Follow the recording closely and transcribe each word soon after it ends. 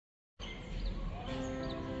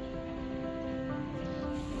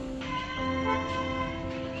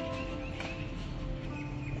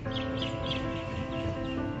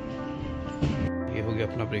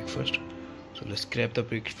अपना breakfast. So let's grab the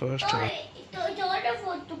breakfast.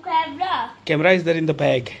 Camera is there in the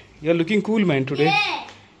bag. You're looking cool, man, today. Yeah.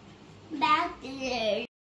 Back there.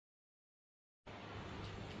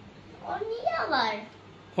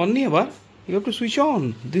 Only hour? You have to switch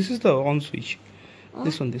on. This is the on switch. Oh.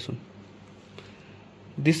 This one. This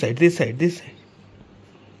side.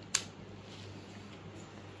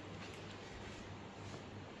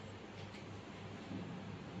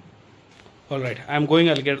 All right, I'm going.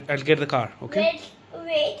 I'll get the car. Okay.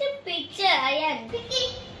 Wait a picture. I am.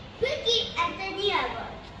 Quickly at the hour.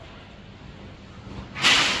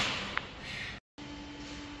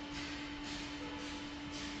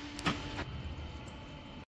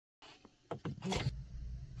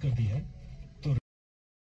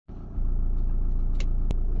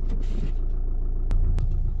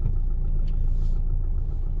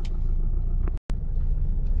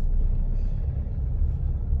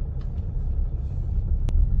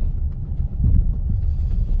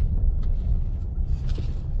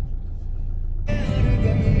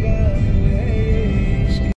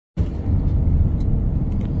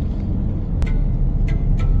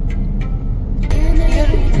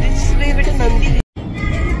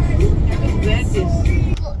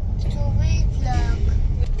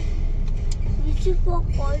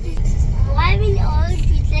 Why will all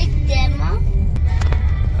treat like them?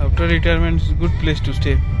 After retirement, it's a good place to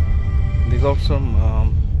stay. They got some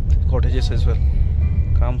cottages as well.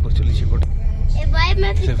 It's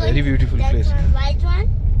a very beautiful place. White one?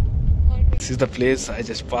 This is the place. I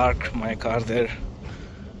just parked my car there,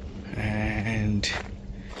 and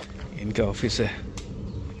इनका office है.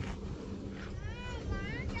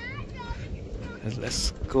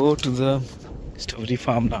 Let's go to the strawberry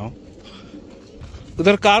farm now.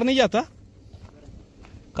 उधर car नहीं जाता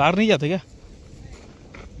क्या?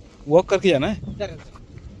 Walk करके जाना है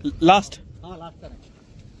last.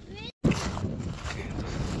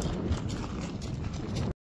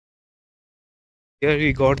 Here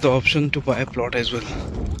we got the option to buy a plot as well.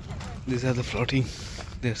 These are the plotting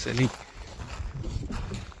they're selling,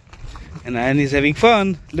 and Ayan is having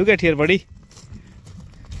fun. Look at here, buddy.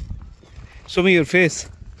 Show me your face.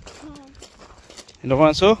 You don't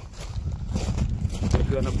want to show? If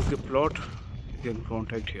you want to book a plot, you can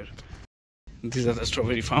contact here. These are the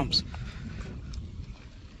strawberry farms.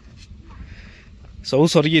 So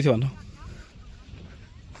sorry, ये थे वाला.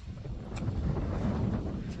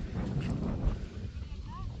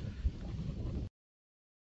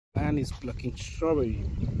 Man is plucking strawberry.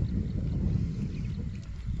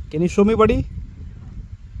 Can you show me, buddy?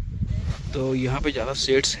 तो यहाँ पे ज़्यादा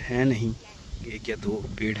sets हैं नहीं, एक या दो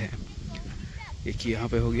पेड़ हैं. एक यहाँ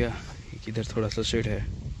पे हो गया, एक इधर थोड़ा सा सेट है.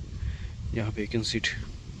 यहाँ पे यू कैन सिट,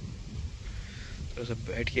 थोड़ा सा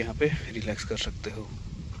बैठ के यहाँ पे रिलैक्स कर सकते हो.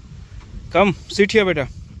 कम सिट हियर बेटा.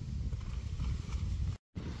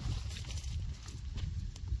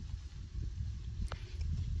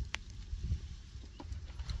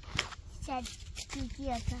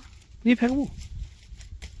 नहीं फेंक वो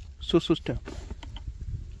सुस्टा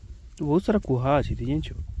तो बहुत सारा कुहा अच्छी थी जान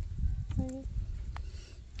छो.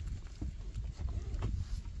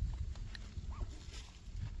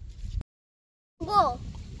 Go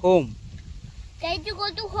Home. Try to go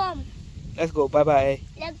to home. Let's go. Bye bye.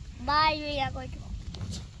 Bye. We are going to home.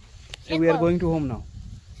 So we are going to home now.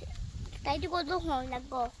 Try to go to home. Let's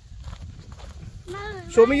go.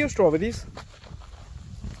 Show me your strawberries.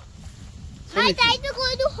 I try to go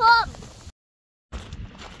to home.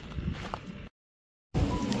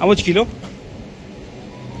 How much kilo?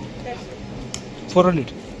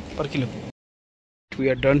 400 per kilo. We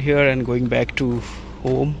are done here and going back to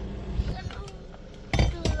home.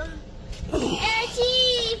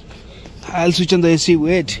 AC. I'll switch on the AC.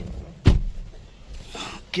 Wait.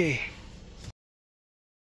 Okay.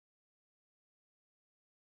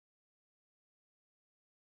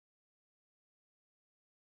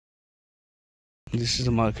 This is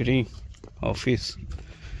the marketing office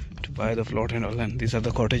to buy the plot and all, and these are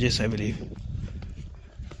the cottages, I believe.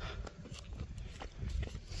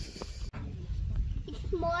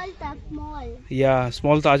 Small. Yeah,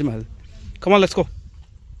 small Taj Mahal. Come on, let's go.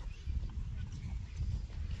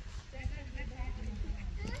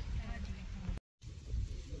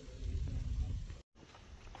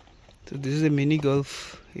 So this is a mini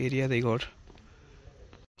golf area they got.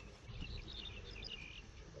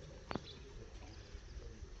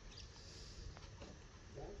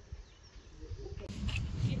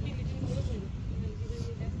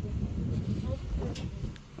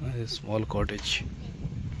 A small cottage.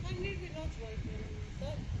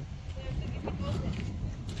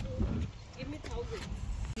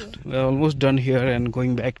 We are almost done here and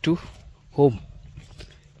going back to home.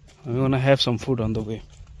 I'm gonna have some food on the way.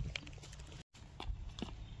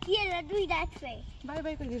 Here, let's do it that way. Bye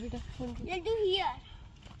bye, Beta. Let's do here.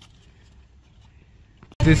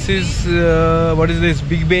 This is what is this?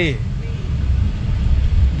 Big Bay.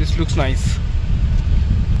 This looks nice.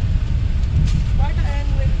 What I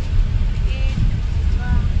will eat?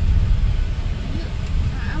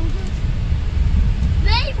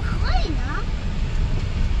 Very high, huh?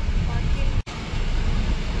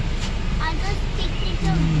 I'll just take it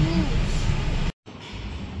some moves.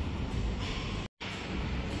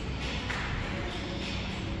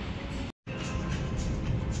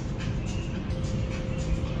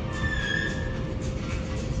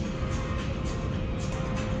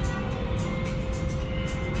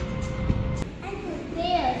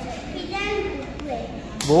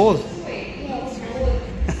 Both. Yes.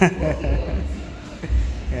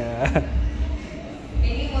 Yeah.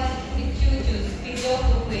 Anyone if you choose pizza or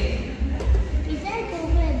buffet. Pizza and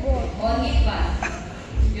buffet both. Only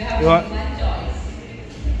one. You have You want- only one choice.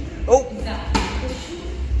 Oh. Pizza.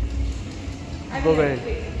 I Go will ahead.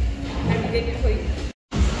 wait. I will get it for you.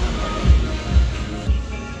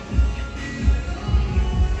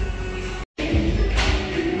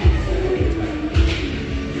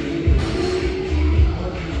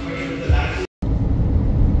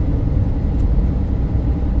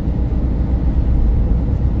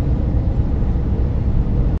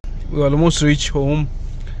 We almost reach home.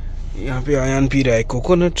 यहाँ पे Ayaan P रहा है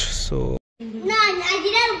coconut. So No, I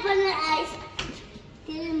didn't open the eyes.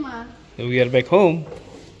 Tell Ma. we are back home.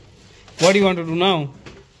 What do you want to do now?